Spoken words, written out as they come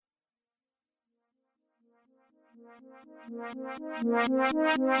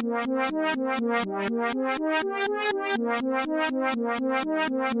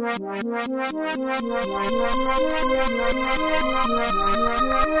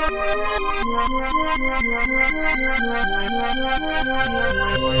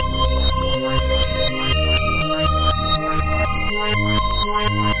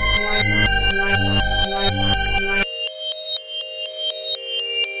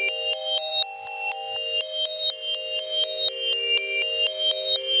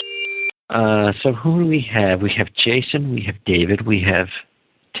So who do we have? We have Jason, we have David, we have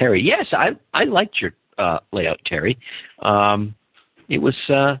Terry. Yes, I liked your layout, Terry. It was,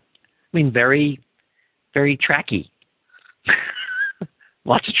 very, very tracky.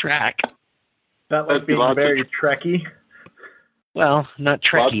 Lots of track. That like being very trekky? Well, not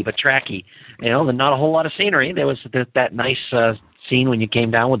trekky, but tracky. Not a whole lot of scenery. There was that nice scene when you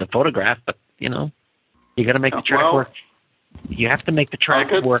came down with the photograph, but, you got to make the track work. You have to make the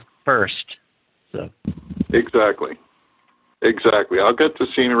track work first. So. Exactly. I'll get to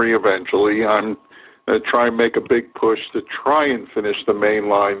scenery eventually. I'm going to try and make a big push to try and finish the main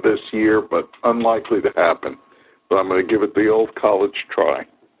line this year, but unlikely to happen. But I'm going to give it the old college try.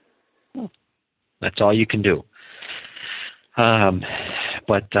 That's all you can do. I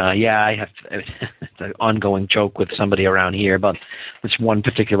have an ongoing joke with somebody around here about this one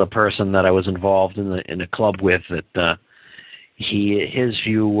particular person that I was involved in a club with. That his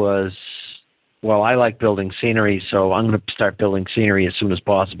view was, well, I like building scenery, so I'm going to start building scenery as soon as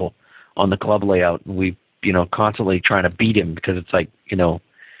possible on the club layout. And we, constantly trying to beat him because it's like, you're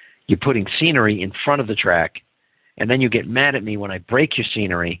putting scenery in front of the track, and then you get mad at me when I break your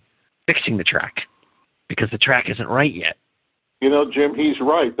scenery, fixing the track because the track isn't right yet. Jim, he's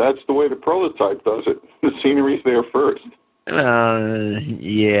right. That's the way the prototype does it. The scenery's there first.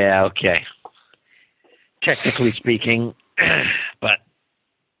 Yeah, okay. Technically speaking, but,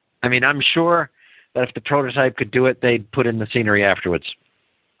 I'm sure that if the prototype could do it, they'd put in the scenery afterwards.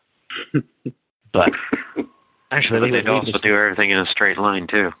 But, actually... they'd also do everything in a straight line,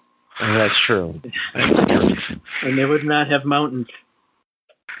 too. That's true. And they would not have mountains.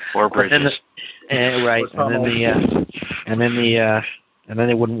 Or bridges. Right, and then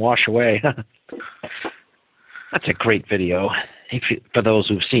they wouldn't wash away. That's a great video, for those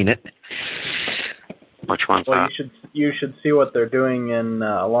who've seen it. Which one's that? You should see what they're doing in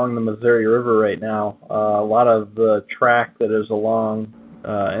along the Missouri River right now. A lot of the track that is along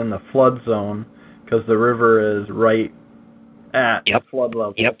in the flood zone, because the river is right at the flood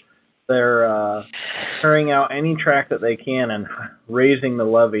level. Yep. They're carrying out any track that they can and raising the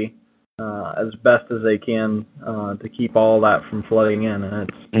levee as best as they can to keep all that from flooding in. And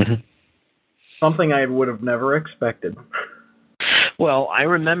it's something I would have never expected. Well, I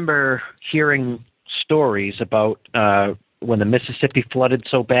remember hearing stories about when the Mississippi flooded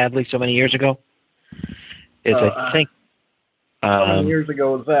so badly so many years ago. I think... how many years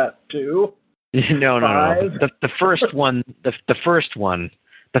ago was that? 2? No. The first one, the first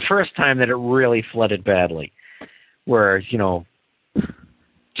time that it really flooded badly, where,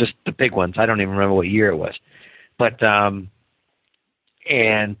 just the big ones. I don't even remember what year it was. But, I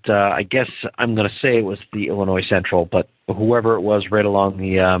guess I'm going to say it was the Illinois Central, but whoever it was right along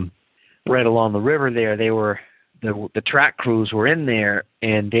the river there, the track crews were in there,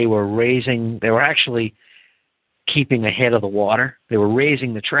 and they were actually keeping ahead of the water. They were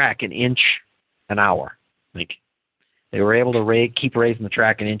raising the track an inch an hour. Like, they were able to keep raising the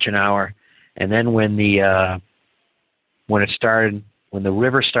track an inch an hour, and then when the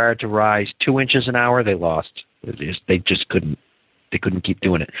river started to rise 2 inches an hour, they lost. They just couldn't keep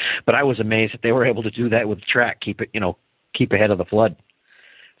doing it. But I was amazed that they were able to do that with the track, keep ahead of the flood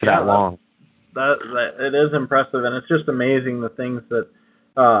for that long. That it is impressive, and it's just amazing the things that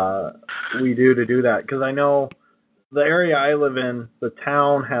we do to do that. Because I know the area I live in, the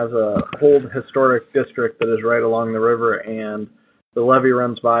town has a whole historic district that is right along the river, and the levee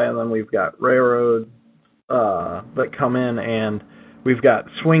runs by, and then we've got railroads that come in, and we've got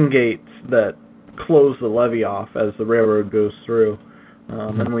swing gates that close the levee off as the railroad goes through.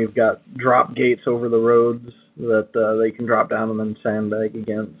 And we've got drop gates over the roads that they can drop down and then sandbag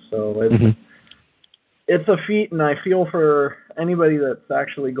against. So it's a feat, and I feel for anybody that's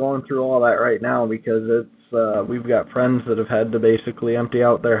actually going through all that right now, because it's we've got friends that have had to basically empty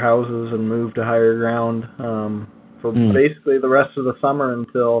out their houses and move to higher ground for basically the rest of the summer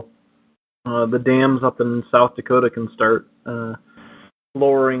until the dams up in South Dakota can start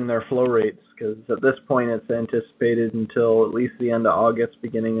lowering their flow rates, because at this point it's anticipated until at least the end of August,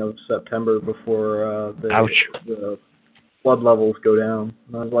 beginning of September before the flood levels go down.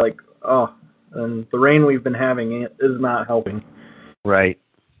 And I was like, oh, and the rain we've been having is not helping. Right.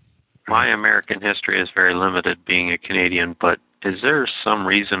 My American history is very limited, being a Canadian, but is there some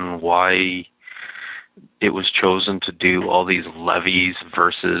reason why it was chosen to do all these levees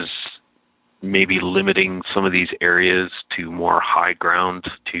versus maybe limiting some of these areas to more high ground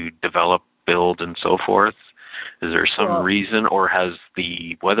to develop, build, and so forth? Is there some reason, or has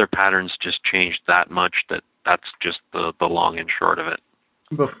the weather patterns just changed that much that that's just the long and short of it?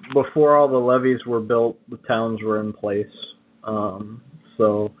 Before all the levees were built, the towns were in place.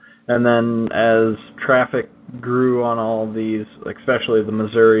 And then as traffic grew on all these, especially the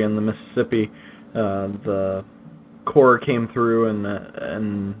Missouri and the Mississippi, the Corps came through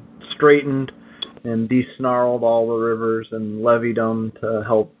and straightened and desnarled all the rivers and levied them to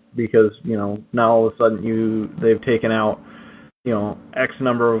help, because now all of a sudden they've taken out X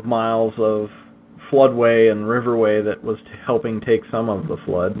number of miles of floodway and riverway that was helping take some of the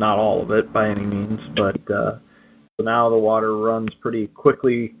flood, not all of it by any means, but so now the water runs pretty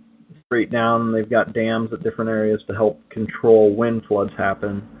quickly straight down. They've got dams at different areas to help control when floods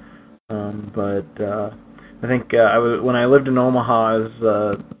happen. But I think when I lived in Omaha, I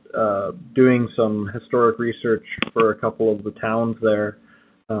was doing some historic research for a couple of the towns there.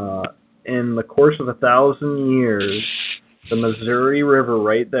 In the course of 1,000 years, the Missouri River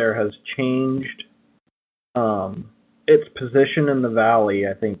right there has changed its position in the valley,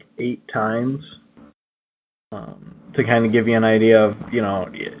 I think, 8 times. To kind of give you an idea of,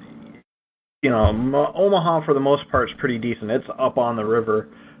 Omaha for the most part is pretty decent. It's up on the river.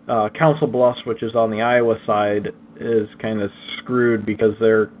 Council Bluffs, which is on the Iowa side, is kind of screwed because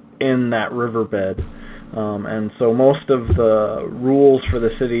they're in that riverbed. And so most of the rules for the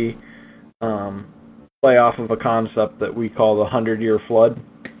city play off of a concept that we call the 100-year flood,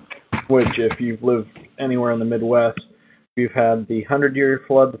 which if you've lived anywhere in the Midwest, we've had the 100-year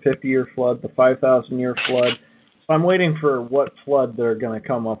flood, the 50-year flood, the 5,000-year flood. So I'm waiting for what flood they're going to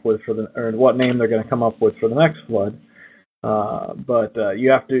come up with or what name they're going to come up with for the next flood. But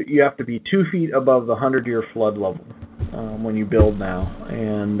you have to be 2 feet above the 100-year flood level when you build now,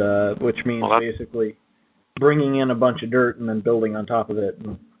 and which means basically bringing in a bunch of dirt and then building on top of it.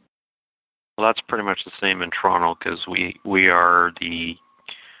 Well, that's pretty much the same in Toronto, because we are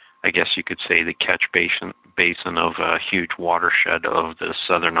I guess you could say, the catch basin of a huge watershed of the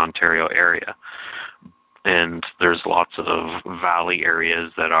southern Ontario area. And there's lots of valley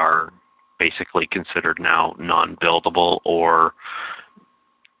areas that are basically considered now non-buildable, or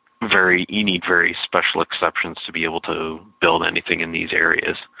you need very special exceptions to be able to build anything in these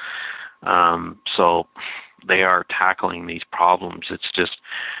areas. So they are tackling these problems. It's just,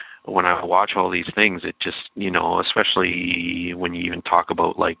 when I watch all these things, it just, especially when you even talk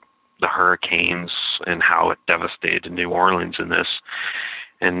about like the hurricanes and how it devastated New Orleans in this,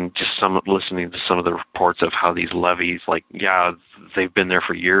 and just listening to some of the reports of how these levees, like, yeah, they've been there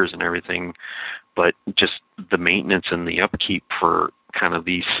for years and everything, but just the maintenance and the upkeep for kind of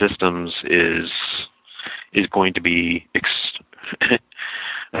these systems is going to be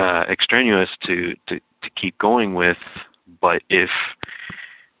extraneous to keep going with. But if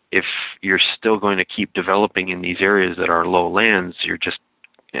you're still going to keep developing in these areas that are low lands,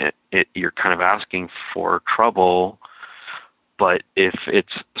 you're kind of asking for trouble. But if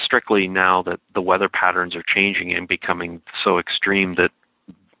it's strictly now that the weather patterns are changing and becoming so extreme that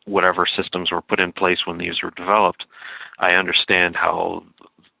whatever systems were put in place when these were developed, I understand how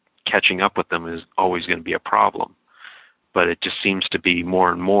catching up with them is always going to be a problem. But it just seems to be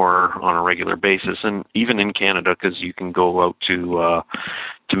more and more on a regular basis, and even in Canada, because you can go out to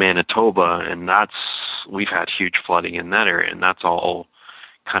Manitoba, and we've had huge flooding in that area, and that's all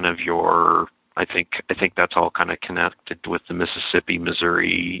kind of I think that's all kind of connected with the Mississippi,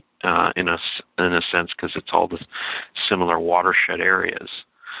 Missouri, in a sense, because it's all the similar watershed areas.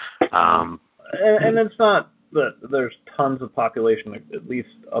 And it's not that there's tons of population, at least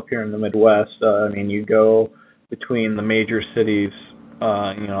up here in the Midwest. You go between the major cities,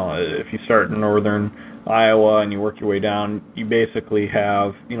 if you start in northern Iowa and you work your way down, you basically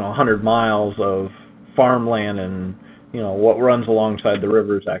have, 100 miles of farmland, and, what runs alongside the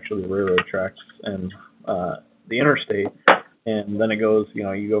river is actually the railroad tracks and the interstate. And then it goes,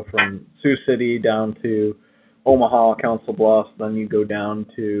 you go from Sioux City down to Omaha, Council Bluffs, then you go down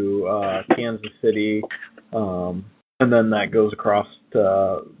to Kansas City, and then that goes across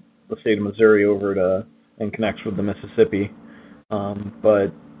to the state of Missouri over and connects with the Mississippi. And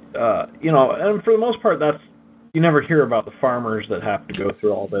for the most part, you never hear about the farmers that have to go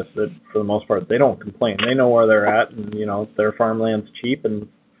through all this. That, for the most part, they don't complain. They know where they're at, and their farmland's cheap, and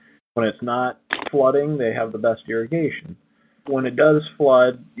when it's not flooding, they have the best irrigation. When it does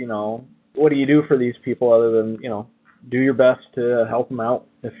flood, what do you do for these people other than, do your best to help them out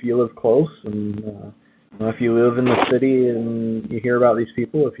if you live close, and if you live in the city and you hear about these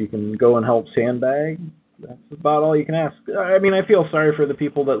people, if you can go and help sandbag, that's about all you can ask. I mean, I feel sorry for the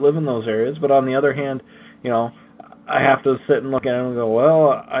people that live in those areas, but on the other hand, I have to sit and look at it and go,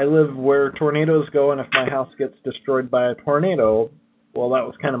 well, I live where tornadoes go, and if my house gets destroyed by a tornado, well, that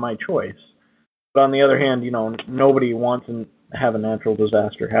was kind of my choice. But on the other hand, nobody wants to have a natural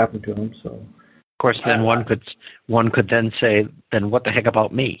disaster happen to them, so. Of course, then one could then say, then what the heck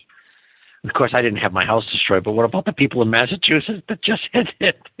about me? Of course, I didn't have my house destroyed, but what about the people in Massachusetts that just had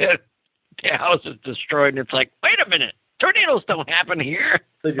their houses destroyed? And it's like, wait a minute, tornadoes don't happen here.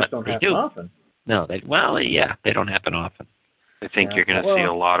 They just don't happen often. No, they don't happen often. I think you're going to see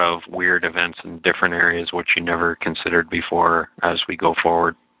a lot of weird events in different areas which you never considered before as we go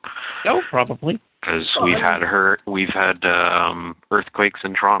forward. Oh, probably. Because we've had earthquakes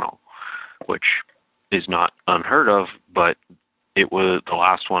in Toronto, which is not unheard of, but the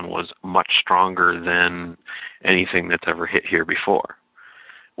last one was much stronger than anything that's ever hit here before.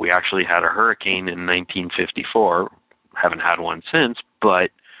 We actually had a hurricane in 1954. Haven't had one since, but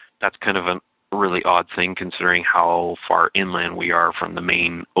that's kind of a really odd thing considering how far inland we are from the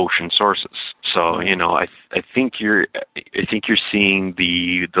main ocean sources. So, I think you're seeing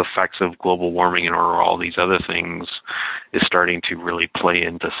the effects of global warming and all these other things is starting to really play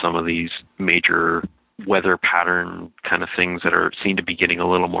into some of these major weather pattern kind of things that seem to be getting a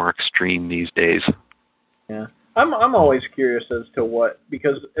little more extreme these days. Yeah. I'm always curious as to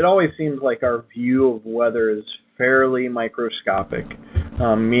because it always seems like our view of weather is fairly microscopic,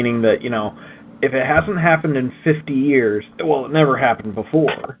 meaning that, if it hasn't happened in 50 years, well, it never happened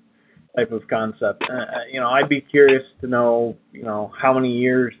before type of concept. I'd be curious to know, how many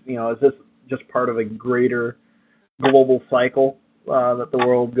years, is this just part of a greater global cycle that the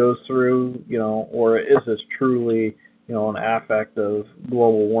world goes through, or is this truly, an affect of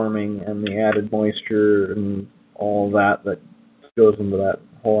global warming and the added moisture and all that goes into that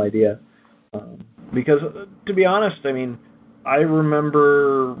whole idea? Because, to be honest, I mean, I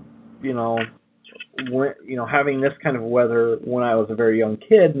remember, having this kind of weather when I was a very young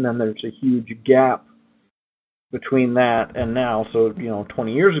kid, and then there's a huge gap between that and now. So,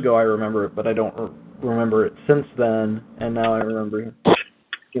 20 years ago I remember it, but I don't remember it since then. And now I remember,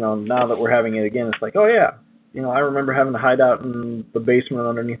 now that we're having it again, it's like, oh yeah, I remember having to hide out in the basement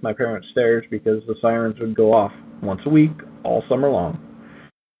underneath my parents' stairs because the sirens would go off once a week all summer long.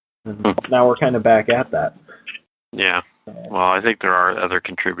 And now we're kind of back at that. Yeah. Well, I think there are other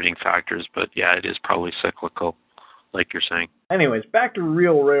contributing factors, but yeah, it is probably cyclical, like you're saying. Anyways, back to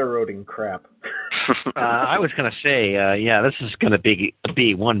real railroading crap. I was going to say, this is going to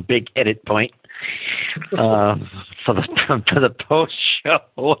be one big edit point for the post show.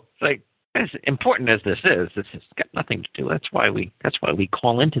 Like, as important as this has got nothing to do. That's why we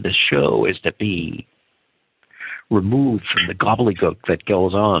call into this show, is to be removed from the gobbledygook that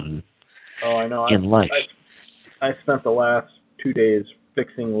goes on. Oh, I know. In life. I spent the last 2 days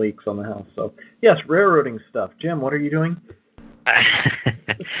fixing leaks on the house. So, yes, railroading stuff. Jim, what are you doing?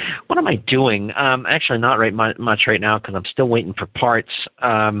 What am I doing? Actually, not much right now because I'm still waiting for parts.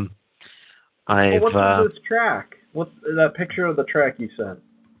 What's this track? What's that picture of the track you sent?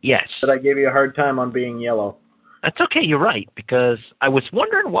 Yes. That I gave you a hard time on being yellow. That's okay, you're right, because I was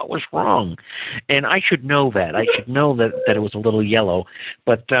wondering what was wrong, and I should know that. I should know that it was a little yellow,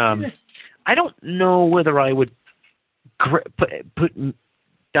 but I don't know whether I would put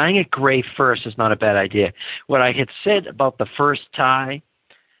dyeing it gray first is not a bad idea. What I had said about the first tie,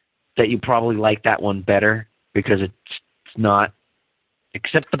 that you probably like that one better because it's not,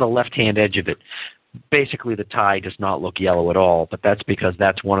 except for the left-hand edge of it, basically the tie does not look yellow at all, but that's because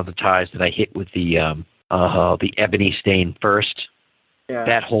that's one of the ties that I hit with the ebony stain first. Yeah.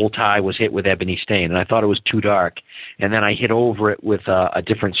 That whole tie was hit with ebony stain, and I thought it was too dark. And then I hit over it with a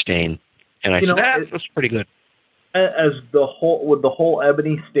different stain, and I said, that was pretty good. As with the whole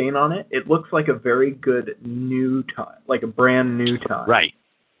ebony stain on it, it looks like a very good new tie, like a brand new tie. Right.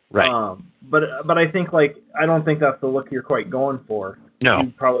 But I think I don't think that's the look you're quite going for.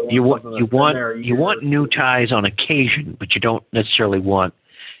 No, you want new ties on occasion, but you don't necessarily want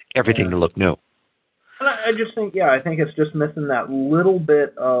everything to look new. And I just think, I think it's just missing that little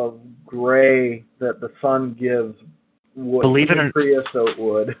bit of gray that the sun gives. Creosote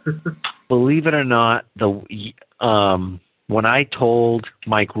wood. Believe it or not, when I told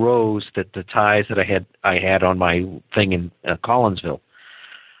Mike Rose that the ties that I had on my thing in Collinsville,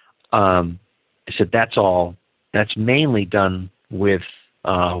 I said that's mainly done with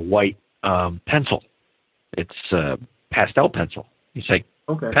white pencil. It's pastel pencil. He's like,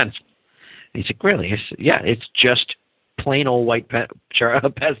 okay. Pencil. He's like, really? It's just plain old white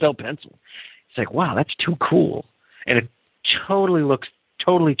pastel pencil. It's like, wow, that's too cool. And it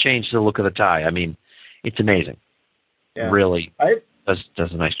totally changed the look of the tie. I mean, it's amazing. Yeah. Really does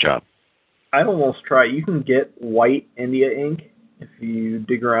a nice job. I'd almost try. You can get white India ink if you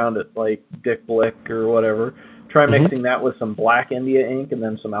dig around at like Dick Blick or whatever. Try mixing that with some black India ink and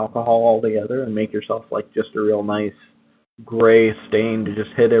then some alcohol all together and make yourself like just a real nice gray stain to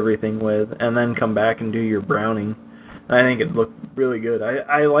just hit everything with, and then come back and do your browning. I think it looked really good.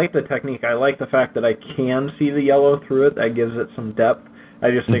 I like the technique. I like the fact that I can see the yellow through it. That gives it some depth. I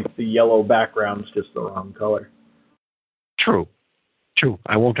just think the yellow background's just the wrong color. True.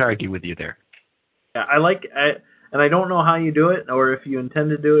 I won't argue with you there. Yeah, and I don't know how you do it or if you intend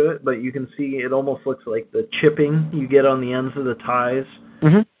to do it, but you can see it almost looks like the chipping you get on the ends of the ties.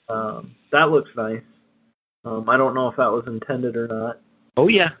 That looks nice. I don't know if that was intended or not. Oh,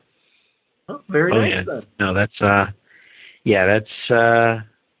 yeah. Oh, very nice yeah. then. No, that's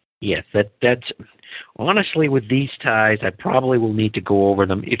honestly, with these ties, I probably will need to go over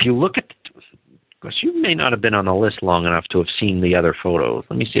them. If you look at, because you may not have been on the list long enough to have seen the other photos.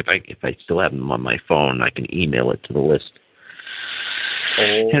 Let me see if I still have them on my phone. I can email it to the list.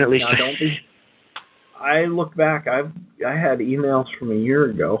 And at least don't be. I look back. I had emails from a year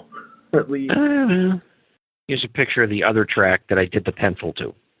ago, at least. Here's a picture of the other track that I did the pencil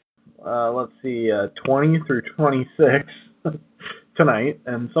to. Let's see, 20 through 26 tonight,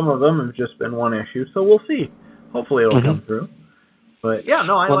 and some of them have just been one issue, so we'll see. Hopefully it'll come through. But yeah,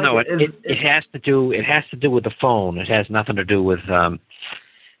 no, it has to do with the phone. It has nothing to do with the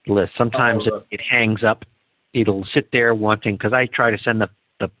list. Sometimes it hangs up. It'll sit there wanting, because I try to send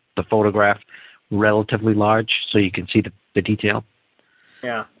the photograph relatively large so you can see the detail.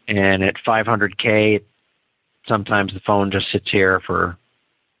 Yeah. And at 500K, sometimes the phone just sits here for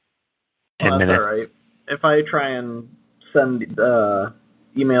 10 minutes. All right. If I try and send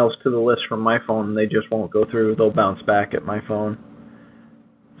emails to the list from my phone, they just won't go through. They'll bounce back at my phone.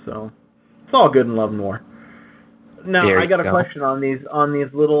 So it's all good in love and war. Now I got a question on these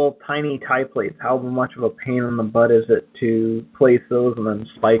little tiny tie plates. How much of a pain in the butt is it to place those and then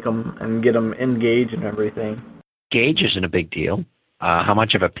spike them and get them in gauge and everything? Gauge isn't a big deal. How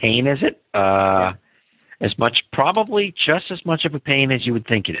much of a pain is it? Probably just as much of a pain as you would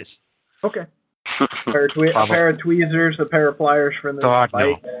think it is. Okay. A pair of tweezers, a pair of pliers for the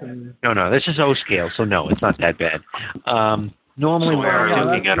spikes. No. This is O scale, so no, it's not that bad. Normally, we're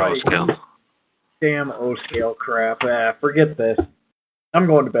looking at O scale. Damn O scale crap! Forget this. I'm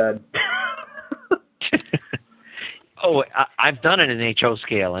going to bed. I've done it in HO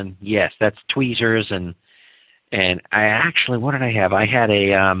scale, and yes, that's tweezers and I actually, what did I have? I had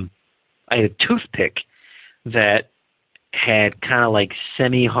a toothpick that had kind of like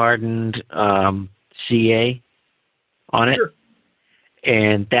semi-hardened CA on it, sure.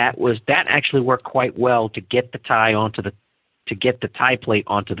 And that actually worked quite well to get the tie plate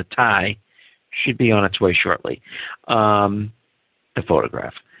onto the tie. Should be on its way shortly. The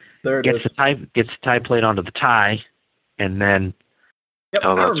photogaph gets the tie plate onto the tie, and then. Yep, I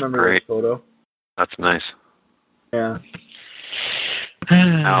remember great. This photo. That's nice. Yeah.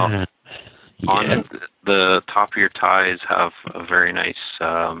 Now, on the top of your ties have a very nice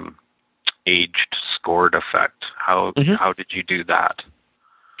aged scored effect. How did you do that?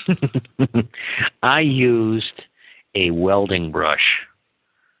 I used a welding brush.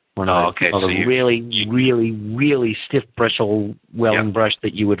 Really stiff bristle welding brush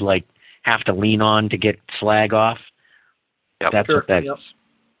that you would like have to lean on to get slag off. Yep. That's what that is.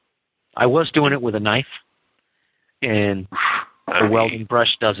 I was doing it with a knife, and the welding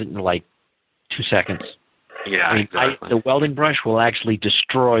brush does it in like 2 seconds. Yeah, exactly. The welding brush will actually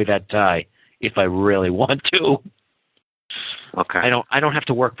destroy that tie if I really want to. Okay. I don't have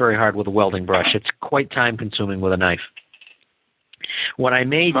to work very hard with a welding brush. It's quite time consuming with a knife. What I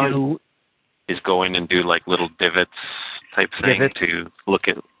may do is go in and do like little divots type thing to look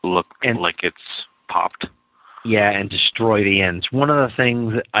like it's popped. Yeah, and destroy the ends. One of the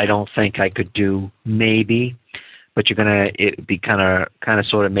things I don't think I could do, maybe, but it'd be kind of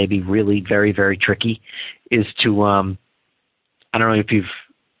sort of maybe really very, very tricky, is to I don't know if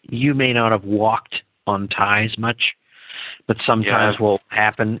you may not have walked on ties much, but sometimes what will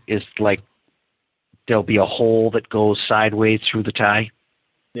happen is like there'll be a hole that goes sideways through the tie.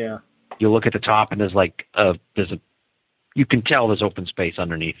 Yeah. You look at the top and there's you can tell there's open space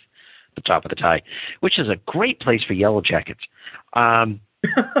underneath the top of the tie, which is a great place for yellow jackets. But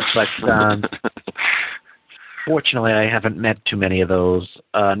fortunately, I haven't met too many of those.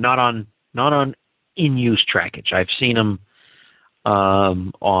 Not on in-use trackage. I've seen them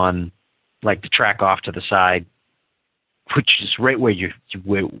on like the track off to the side, which is right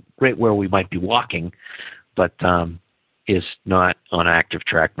where we might be walking, but is not on active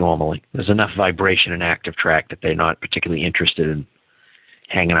track normally. There's enough vibration in active track that they're not particularly interested in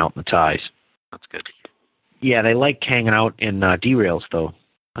hanging out in the ties. That's good. Yeah, they like hanging out in derails, though.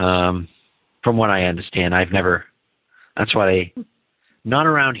 From what I understand, that's why they, not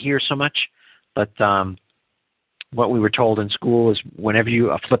around here so much, but what we were told in school is whenever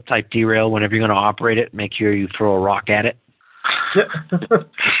a flip type derail, whenever you're going to operate it, make sure you throw a rock at it. That's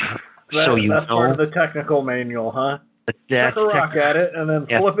part of the technical manual, huh? Chuck a rock at it and then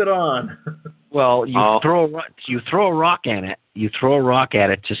flip it on. Well, you throw a rock at it. You throw a rock at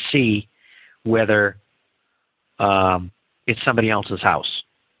it to see whether it's somebody else's house.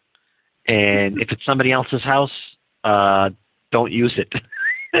 And if it's somebody else's house, don't use it.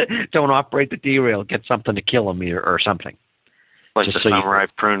 Don't operate the derail. Get something to kill them or something. Like the Samurai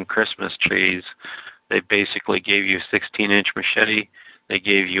Prune Christmas trees, they basically gave you a 16-inch machete. They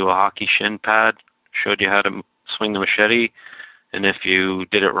gave you a hockey shin pad, showed you how to swing the machete, and if you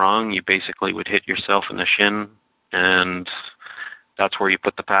did it wrong, you basically would hit yourself in the shin, and that's where you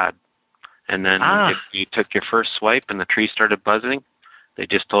put the pad. And then if you took your first swipe and the tree started buzzing, they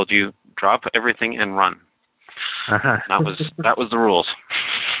just told you, drop everything and run. Uh-huh. That was the rules.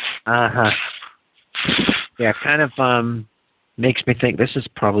 Uh-huh. Yeah, kind of makes me think this is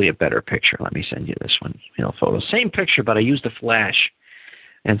probably a better picture. Let me send you this one, photo. Same picture, but I used a flash,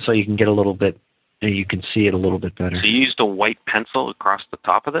 and so you can get a little bit, you can see it a little bit better. So you used a white pencil across the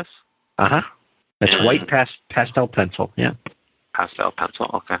top of this? Uh-huh. That's white pastel pencil, yeah. Pastel pencil,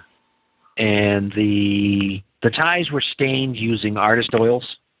 okay. And the ties were stained using artist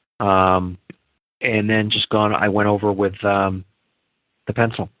oils, and then I went over with the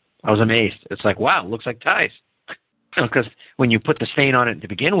pencil. I was amazed. It's like, wow, it looks like ties. Because when you put the stain on it to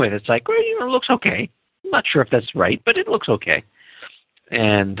begin with, it's like, well, it looks okay. I'm not sure if that's right, but it looks okay.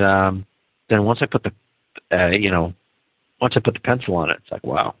 And then once I put the pencil on it, it's like,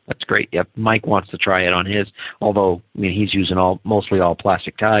 wow, that's great. Yep, Mike wants to try it on his, although he's using mostly all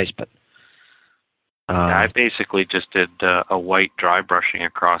plastic ties, but. I basically just did a white dry brushing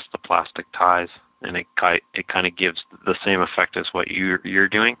across the plastic ties, and it kind of gives the same effect as what you're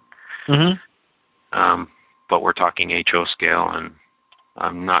doing. Mm-hmm. But we're talking HO scale, and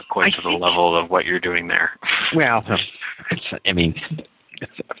I'm not quite to the level of what you're doing there. Well,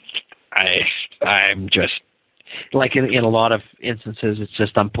 I'm just like in a lot of instances, it's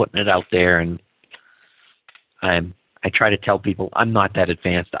just I'm putting it out there, and I try to tell people I'm not that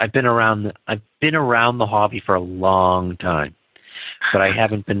advanced. I've been around the hobby for a long time, but I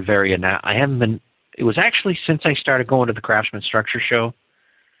haven't been it was actually since I started going to the Craftsman Structure Show.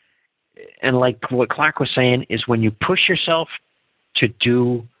 And like what Clark was saying is when you push yourself to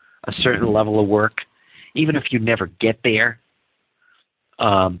do a certain level of work, even if you never get there,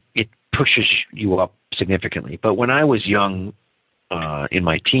 it pushes you up significantly. But when I was young, in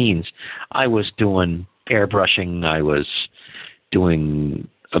my teens, I was doing airbrushing. I was doing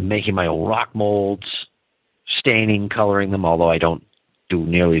making my own rock molds, staining, coloring them, although I don't do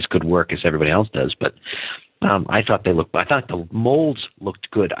nearly as good work as everybody else does. But I thought the molds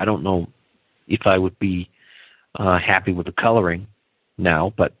looked good. I don't know if I would be happy with the coloring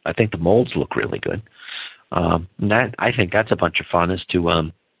now, but I think the molds look really good. I think that's a bunch of fun, is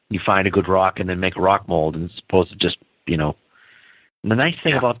to you find a good rock and then make a rock mold, and as opposed to just, And the nice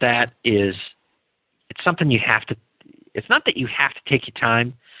thing about that is it's something you have to. It's not that you have to take your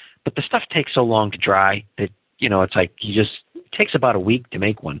time, but the stuff takes so long to dry that it's like it takes about a week to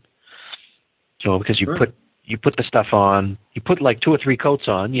make one. So because you put the stuff on, you put like 2 or 3 coats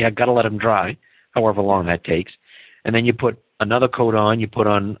on. You got to let them dry, however long that takes, and then you put another coat on. You put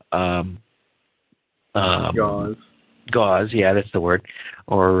on gauze. Yeah, that's the word,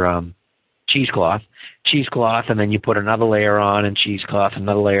 or cheesecloth, and then you put another layer on, and cheesecloth,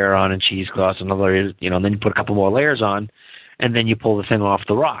 another layer on, and cheesecloth, another layer, and then you put a couple more layers on, and then you pull the thing off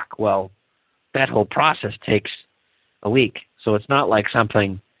the rock. Well, that whole process takes a week, so it's not like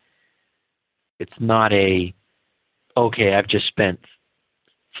something. It's not I've just spent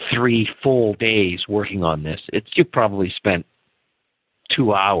 3 full days working on this. You probably spent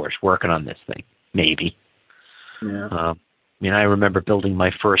 2 hours working on this thing, maybe. Yeah. I remember building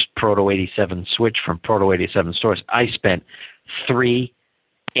my first Proto 87 switch from Proto 87 Source. I spent 3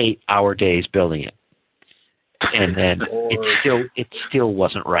 8-hour days building it, and then it still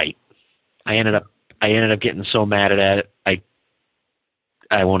wasn't right. I ended up getting so mad at it.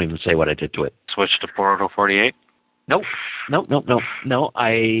 I won't even say what I did to it. Switch to Proto 48? Nope. No.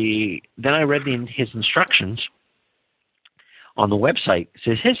 Then I read his instructions on the website. It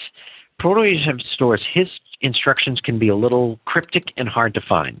says his Proto-87 stores, his instructions can be a little cryptic and hard to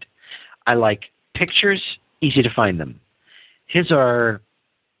find. I like pictures, easy to find them. His are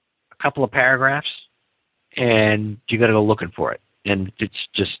a couple of paragraphs, and you got to go looking for it. And it's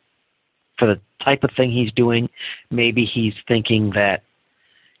just, for the type of thing he's doing, maybe he's thinking that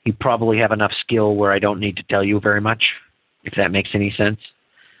you probably have enough skill where I don't need to tell you very much, if that makes any sense.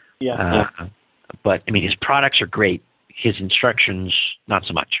 Yeah. But, I mean, his products are great. His instructions, not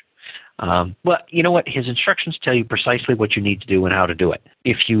so much. But you know what? His instructions tell you precisely what you need to do and how to do it,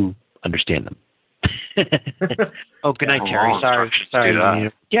 if you understand them. Oh, good night, Terry.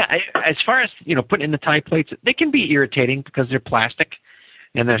 Sorry. Yeah, as far as, putting in the tie plates, they can be irritating because they're plastic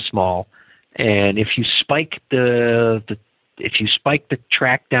and they're small. And if you spike the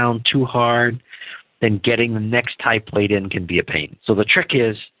track down too hard, then getting the next tie plate in can be a pain. So the trick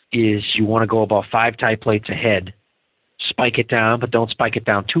is you want to go about 5 tie plates ahead, spike it down, but don't spike it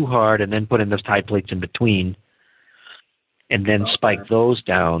down too hard, and then put in those tie plates in between, and then spike those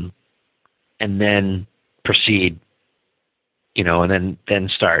down, and then proceed, and then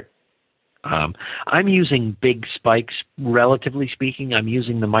start. I'm using big spikes, relatively speaking. I'm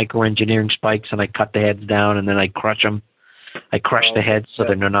using the microengineering spikes, and I cut the heads down, and then I crush them. I crush the heads so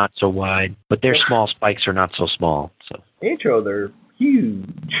they're not so wide, but their small spikes are not so small. So HO, they're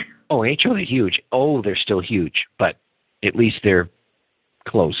huge. Oh, HO, they're huge. Oh, they're still huge, but at least they're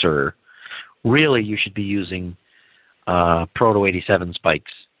closer. Really, you should be using Proto-87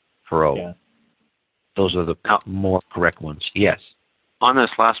 spikes for O. Yeah. Those are the more correct ones. Yes. On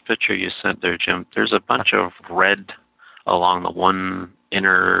this last picture you sent there, Jim, there's a bunch of red along the one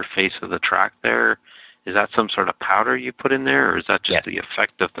inner face of the track there. Is that some sort of powder you put in there, or is that just the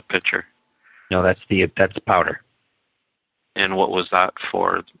effect of the picture? No, that's powder. And what was that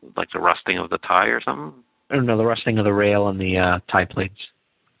for? Like the rusting of the tie or something? No, the rusting of the rail and the tie plates.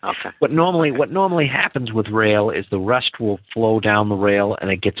 Okay. What normally happens with rail is the rust will flow down the rail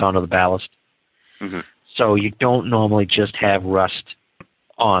and it gets onto the ballast. Mm-hmm. So you don't normally just have rust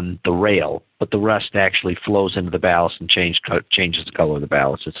on the rail, but the rust actually flows into the ballast and changes the color of the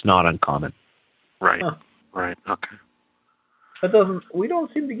ballast. It's not uncommon. Right. Huh. Right. Okay. We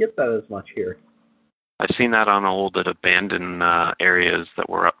don't seem to get that as much here. I've seen that on old abandoned areas that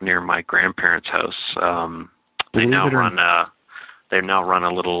were up near my grandparents' house. They now run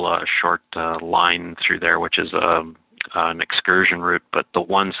a little short line through there, which is an excursion route. But the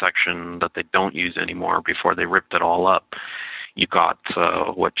one section that they don't use anymore, before they ripped it all up, you got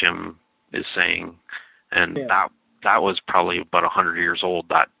what Jim is saying, and that was probably about 100 years old.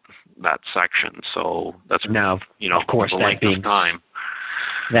 That section. So that's now, of course, the length of time.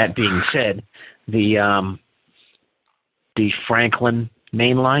 That being said, the Franklin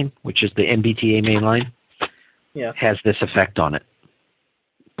main line, which is the MBTA main line, has this effect on it.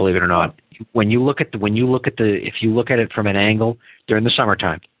 Believe it or not, if you look at it from an angle during the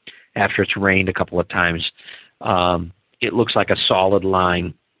summertime, after it's rained a couple of times, it looks like a solid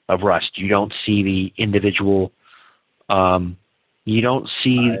line of rust. You don't see the individual.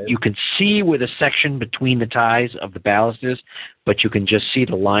 You can see where the section between the ties of the ballast is, but you can just see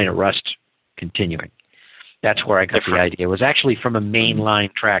the line of rust continuing. That's where I got the idea. It was actually from a main line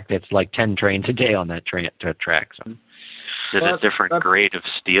track that's like 10 trains a day on that track. So. Is it a different grade of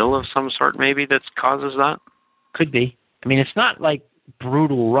steel of some sort maybe that causes that? Could be. I mean, it's not like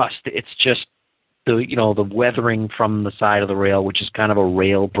brutal rust. It's just the weathering from the side of the rail, which is kind of a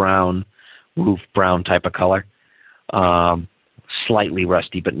rail brown, roof brown type of color. Slightly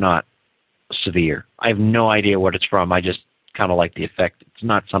rusty, but not severe. I have no idea what it's from. I just kind of like the effect. It's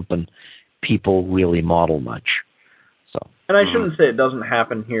not something people really model much. So. And I shouldn't say it doesn't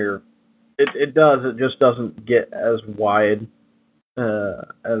happen here. It does. It just doesn't get as wide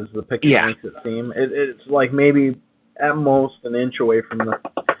as the picture makes it seem. It's like maybe at most an inch away from the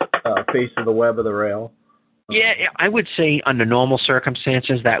face of the web of the rail. Yeah, I would say under normal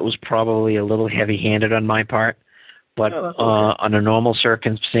circumstances that was probably a little heavy-handed on my part. But under normal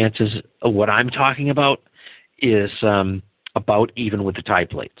circumstances, what I'm talking about is about even with the tie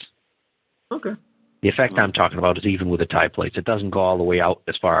plates. Okay. The effect I'm talking about is even with the tie plates. It doesn't go all the way out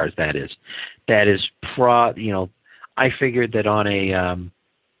as far as that is. That is I figured that on a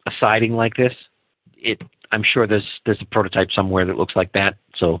siding like this, I'm sure there's a prototype somewhere that looks like that.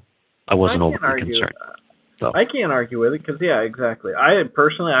 So I wasn't overly concerned. So. I can't argue with it because exactly.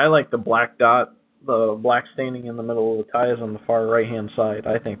 I like the black dot. The black staining in the middle of the tires on the far right-hand side.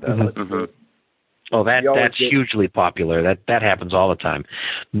 I think that looks good. Oh, that's hugely popular. That happens all the time.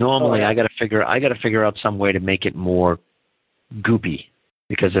 Normally, I got to figure out some way to make it more goopy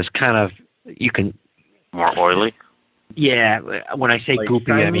because there's kind of you can more oily. Yeah, when I say Like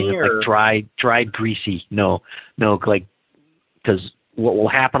goopy, I shiny mean or- like dry, greasy. No, like, because what will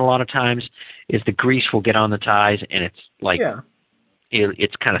happen a lot of times is the grease will get on the ties, and it's like Yeah.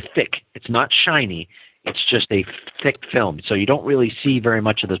 it's kind of thick. It's not shiny. It's just a thick film, so you don't really see very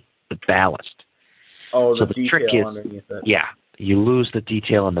much of the ballast. Oh, So the the detail trick is, underneath it. yeah, you lose the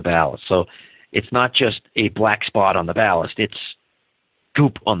detail in the ballast. So it's not just a black spot on the ballast; it's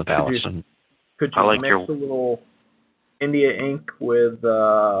goop on the ballast. Could I you like mix your- a little India ink with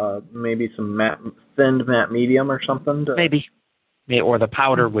maybe some thinned matte medium or something? Maybe, or the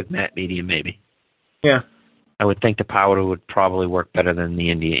powder with matte medium, maybe. Yeah. I would think the powder would probably work better than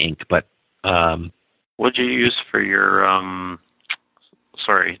the India ink, but What'd you use for your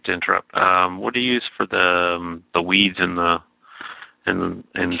sorry to interrupt. What do you use for the weeds in the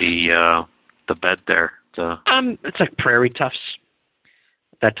bed there? it's like prairie tufts,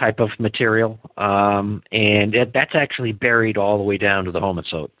 that type of material, and that's actually buried all the way down to the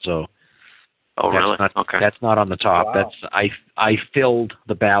homosote. So Oh, really? Okay. That's not on the top. Wow. That's I filled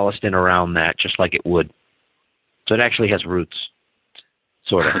the ballast in around that just like it would. So it actually has roots,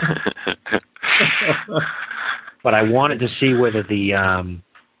 sort of. But I wanted to see whether the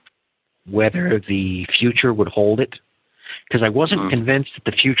future would hold it, because I wasn't convinced that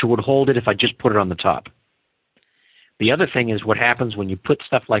the future would hold it if I just put it on the top. The other thing is what happens when you put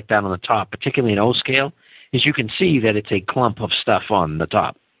stuff like that on the top, particularly in O scale, is you can see that it's a clump of stuff on the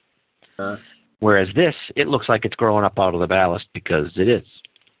top. Whereas this, it looks like it's growing up out of the ballast because it is.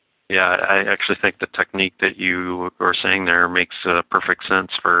 Yeah, I actually think the technique that you were saying there makes perfect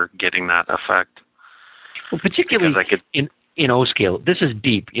sense for getting that effect. Well, particularly in O scale, this is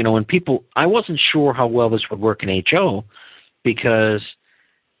deep. When I wasn't sure how well this would work in HO because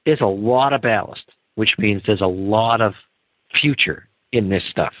there's a lot of ballast, which means there's a lot of future in this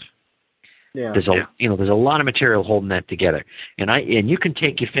stuff. Yeah. There's a lot of material holding that together, and you can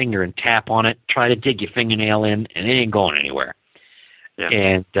take your finger and tap on it, try to dig your fingernail in, and it ain't going anywhere. Yeah.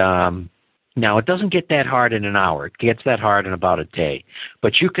 And now it doesn't get that hard in an hour. It gets that hard in about a day.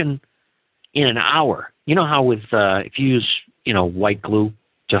 But you can, in an hour. You know how with if you use white glue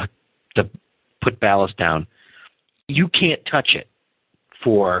to put ballast down, you can't touch it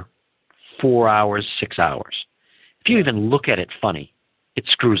for 4 hours, 6 hours. If you even look at it funny, it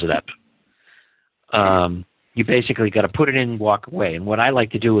screws it up. You basically got to put it in and walk away. And what I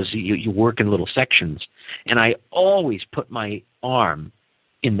like to do is you work in little sections, and I always put my arm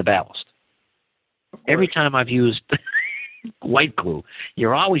in the ballast. Every time I've used white glue,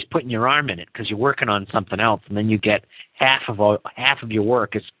 you're always putting your arm in it because you're working on something else, and then you get half of your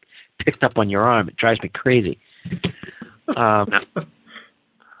work is picked up on your arm. It drives me crazy. Now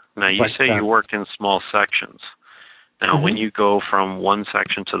you say you worked in small sections. Now, when you go from one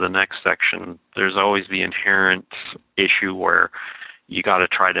section to the next section, there's always the inherent issue where you got to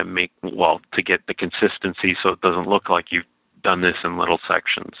try to to get the consistency so it doesn't look like you've done this in little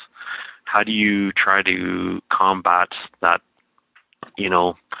sections. How do you try to combat that?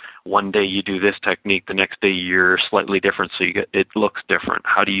 One day you do this technique, the next day you're slightly different, so it looks different.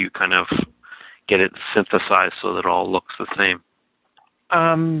 How do you kind of get it synthesized so that it all looks the same?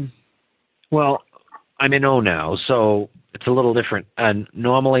 Well, I'm in O now, so it's a little different. And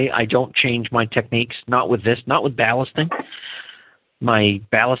normally I don't change my techniques, not with ballasting. My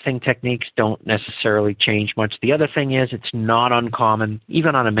ballasting techniques don't necessarily change much. The other thing is it's not uncommon,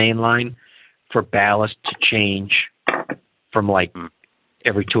 even on a main line, for ballast to change from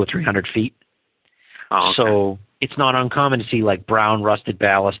every 200 or 300 feet. Oh, okay. So it's not uncommon to see brown rusted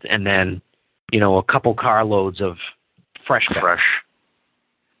ballast and then, a couple carloads of fresh ballast.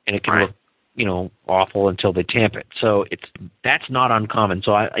 And it can look awful until they tamp it. So that's not uncommon.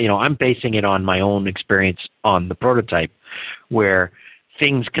 So I'm basing it on my own experience on the prototype, where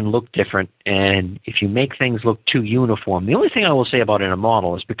things can look different, and if you make things look too uniform, the only thing I will say about in a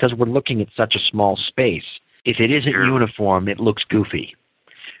model is because we're looking at such a small space, if it isn't uniform, it looks goofy.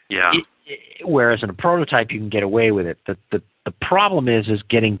 Yeah. Whereas in a prototype, you can get away with it. The problem is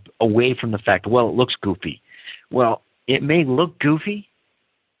getting away from the fact, well, it looks goofy. Well, it may look goofy,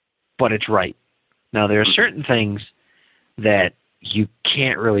 but it's right. Now, there are certain things that you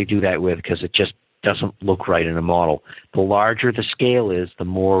can't really do that with because it just doesn't look right in a model. The larger the scale is, the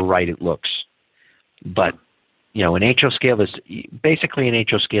more right it looks. But, in HO scale, basically in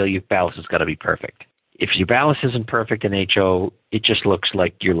HO scale, your ballast has got to be perfect. If your ballast isn't perfect in HO, it just looks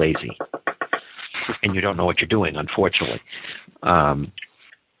like you're lazy. And you don't know what you're doing, unfortunately.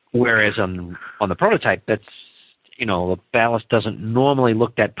 Whereas on the prototype, that's, the ballast doesn't normally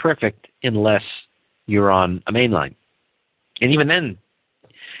look that perfect unless you're on a main line. And even then,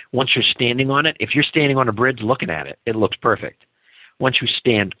 Once you're standing on it, if you're standing on a bridge looking at it, it looks perfect. Once you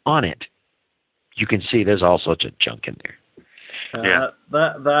stand on it, you can see there's all sorts of junk in there.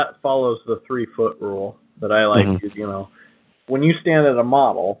 That follows the 3-foot rule that I like. Mm-hmm. When you stand at a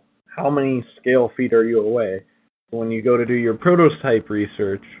model, how many scale feet are you away? When you go to do your prototype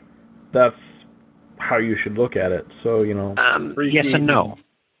research, that's how you should look at it. So, yes and no.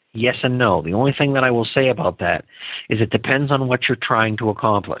 Yes and no. The only thing that I will say about that is it depends on what you're trying to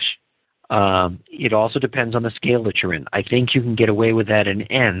accomplish. It also depends on the scale that you're in. I think you can get away with that in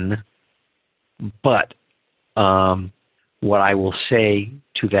N, but what I will say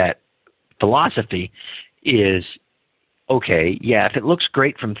to that philosophy is, okay, yeah, if it looks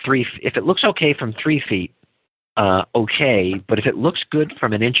great from if it looks okay from 3 feet, okay, but if it looks good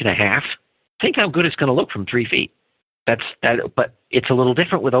from 1.5 inches, think how good it's going to look from 3 feet. But it's a little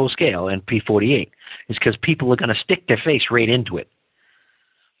different with O-scale and P48. It's because people are going to stick their face right into it.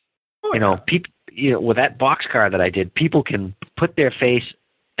 People, with that boxcar that I did, people can put their face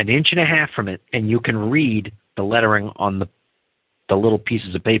 1.5 inches from it, and you can read the lettering on the little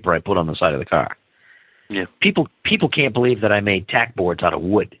pieces of paper I put on the side of the car. Yeah. People can't believe that I made tack boards out of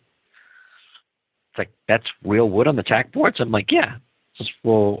wood. It's like, that's real wood on the tack boards? I'm like, yeah. Says,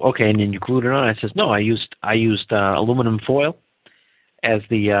 well, okay, and then you glued it on. I says, no, I used aluminum foil as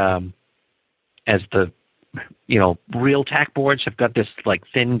the real tack boards have got this like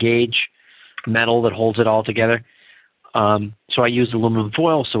thin gauge metal that holds it all together. So I used aluminum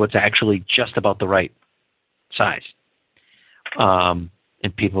foil, so it's actually just about the right size. And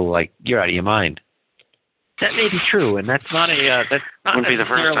people are like, you're out of your mind. That may be true, and that's not that's not wouldn't be the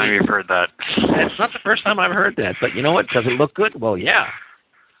first time you've heard that. That's not the first time I've heard that. But you know what? Does it look good? Well, yeah.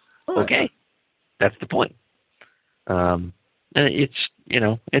 Okay, that's the point. And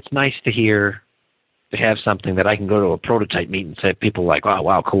it's nice to have something that I can go to a prototype meet and say people like, oh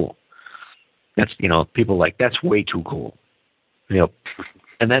wow, cool. That's people like, that's way too cool.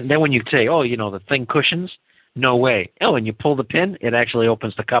 And then when you say, oh, the thing cushions, no way. Oh, and you pull the pin, it actually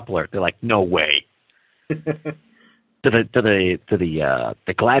opens the coupler. They're like, no way. To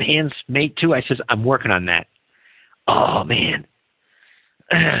the glad hands mate too. I says, I'm working on that. Oh man.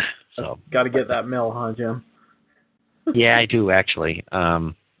 So got to get that mill, huh, Jim? Yeah, I do actually.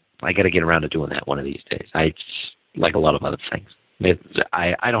 I got to get around to doing that one of these days. I like a lot of other things.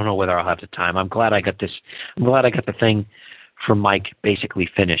 I don't know whether I'll have the time. I'm glad I got this. I'm glad I got the thing from Mike basically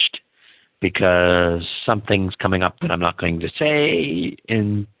finished, because something's coming up that I'm not going to say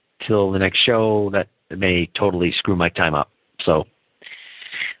until the next show that may totally screw my time up. So,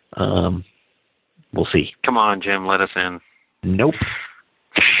 we'll see. Come on, Jim, let us in. Nope.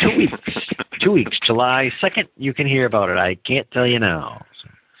 2 weeks. 2 weeks. July 2nd, you can hear about it. I can't tell you now.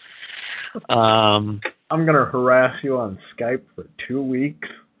 So, I'm going to harass you on Skype for 2 weeks.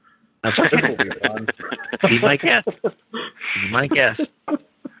 That's fun. Be my guest. Be my guest.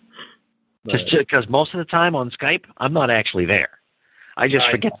 Just because most of the time on Skype, I'm not actually there. I just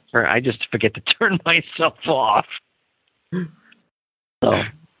forget to turn myself off. So,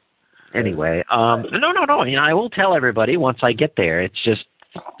 anyway, no. I will tell everybody once I get there. It's just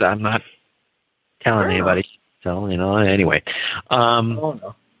I'm not telling anybody. So anyway.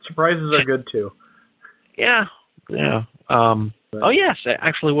 No. Surprises are good too. Yeah. Oh yes, it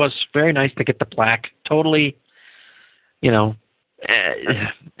actually was very nice to get the plaque. Totally, and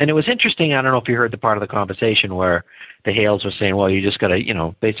it was interesting. I don't know if you heard the part of the conversation where the Hales were saying, well, you just got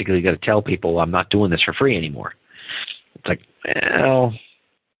to, basically you got to tell people I'm not doing this for free anymore. It's like, well,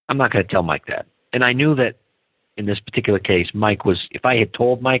 I'm not going to tell Mike that. And I knew that in this particular case, Mike was, if I had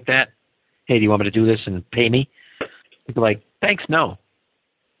told Mike that, hey, do you want me to do this and pay me? He'd be like, thanks, no.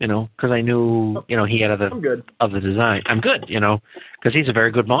 Because I knew, he had of the design. I'm good, because he's a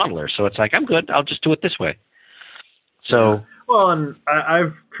very good modeler. So it's like, I'm good. I'll just do it this way. So. Well, and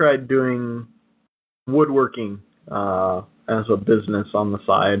I've tried doing woodworking as a business on the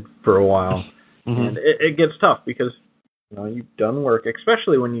side for a while. Mm-hmm. And it gets tough because, you've done work,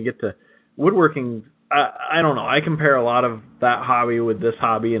 especially when you get to woodworking. I don't know. I compare a lot of that hobby with this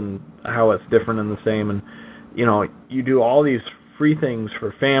hobby and how it's different and the same. And, you do all these free things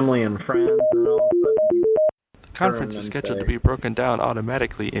for family and friends. And all of a sudden the conference is scheduled to be broken down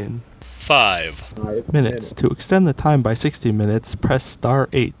automatically in 5 minutes. To extend the time by 60 minutes, press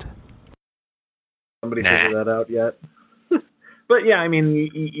 *8. Somebody figured that out yet? But yeah, I mean,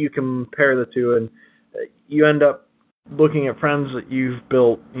 you compare the two, and you end up looking at friends that you've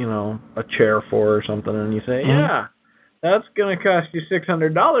built, a chair for or something, and you say, yeah, that's going to cost you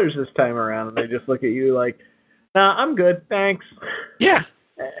 $600 this time around. And they just look at you like, nah, I'm good, thanks. Yeah.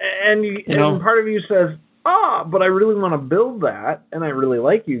 And part of you says, but I really want to build that, and I really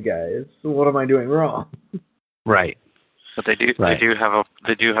like you guys. So what am I doing wrong? Right. But they do Right.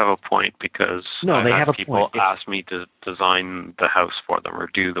 they do have a point, because No, they I've have had a people point. ask me to design the house for them or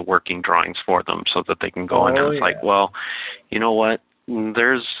do the working drawings for them so that they can go in, and Oh, it's like, yeah. well, you know what?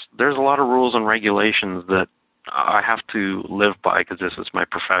 There's a lot of rules and regulations that I have to live by, because this is my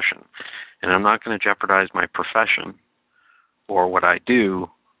profession, and I'm not going to jeopardize my profession or what I do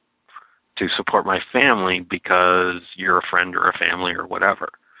to support my family because you're a friend or a family or whatever.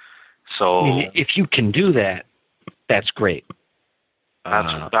 So I mean, if you can do that, that's great.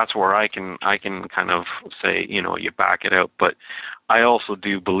 that's where I can kind of say, you back it out. But I also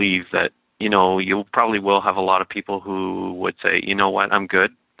do believe that, you probably will have a lot of people who would say, you know what, I'm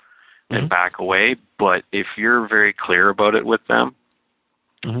good, and back away. But if you're very clear about it with them,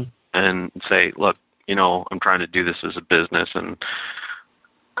 and say, look, I'm trying to do this as a business, and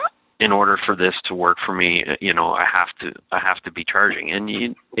in order for this to work for me, I have to be charging.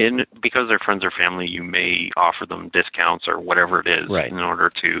 And because they're friends or family, you may offer them discounts or whatever it is, right, in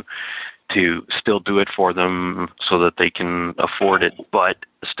order to still do it for them so that they can afford it, but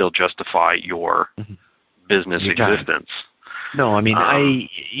still justify your business existence. No, I mean,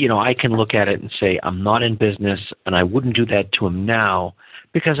 I can look at it and say, I'm not in business, and I wouldn't do that to him now,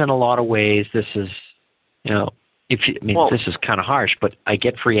 because in a lot of ways, this is, this is kind of harsh, but I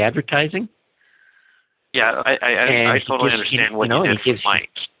get free advertising. Yeah, I totally understand what you did for Mike.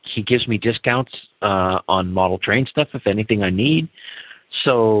 He gives me discounts on model train stuff, if anything I need.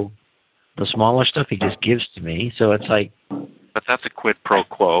 So the smaller stuff he just gives to me. So it's like... But that's a quid pro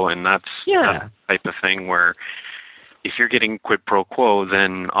quo, and that's yeah, the type of thing where if you're getting quid pro quo,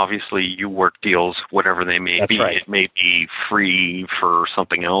 then obviously you work deals, whatever they may be. Right. It may be free for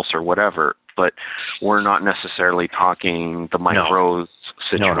something else or whatever, but we're not necessarily talking the Mike Rose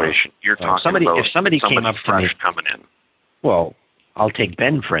situation. You're talking about if somebody came up to me coming in. Well, I'll take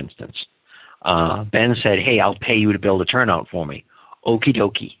Ben, for instance. Ben said, hey, I'll pay you to build a turnout for me. Okie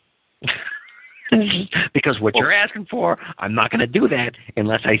dokie. Because what you're asking for, I'm not going to do that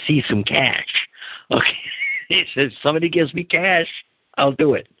unless I see some cash. Okay. He says, somebody gives me cash, I'll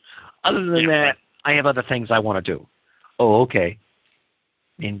do it. Other than that, I have other things I want to do. Oh, okay.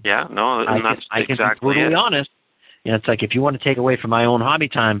 I mean, I can be brutally honest. It's like, if you want to take away from my own hobby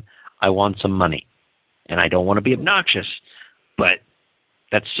time, I want some money. And I don't want to be obnoxious, but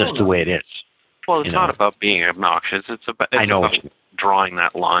that's just the way it is. Well, it's not about being obnoxious. It's about drawing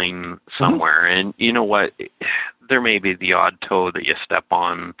that line somewhere. And you know what? There may be the odd toe that you step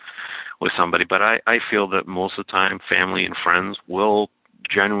on with somebody, but I feel that most of the time family and friends will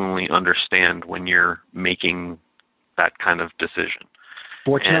genuinely understand when you're making that kind of decision.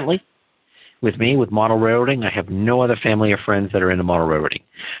 Fortunately, with me, with model railroading, I have no other family or friends that are into model railroading.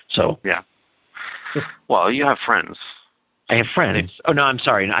 So yeah. Well, you have friends. I have friends. Oh, no, I'm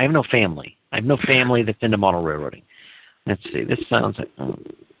sorry. I have no family. I have no family that's into model railroading. Let's see. This sounds like...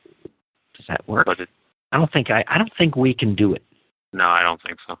 does that work? But I don't think we can do it. No, I don't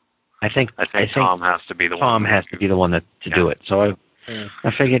think so. I think Tom has to be the one. Tom has to be the one to do it. So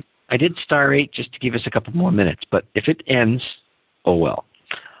I figured I did star 8 just to give us a couple more minutes. But if it ends, oh well.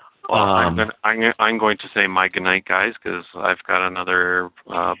 I'm going to say my goodnight, guys, because I've got another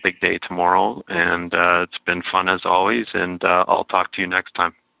big day tomorrow, and it's been fun as always. And I'll talk to you next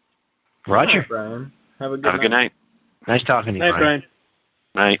time. Roger. Hi, Brian. Have a good night. Nice talking to you, Night, Brian.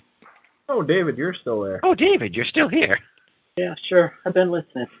 Night. Oh, David, you're still there. Oh, David, you're still here. Yeah, sure. I've been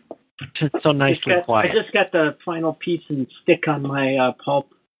listening. It's so nicely quiet. I just got the final piece and stick on my pulp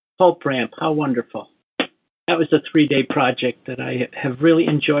ramp. How wonderful. That was a 3-day project that I have really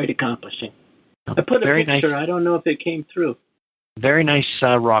enjoyed accomplishing. I put a picture. Nice. I don't know if it came through. Very nice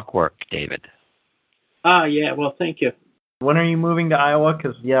rock work, David. Yeah. Well, thank you. When are you moving to Iowa?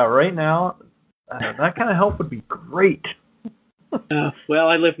 Because, right now, that kind of help would be great. Well,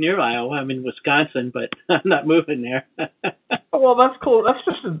 I live near Iowa. I'm in Wisconsin, but I'm not moving there. Well, that's cool. That's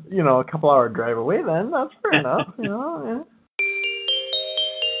just a couple-hour drive away then. That's fair enough. Yeah.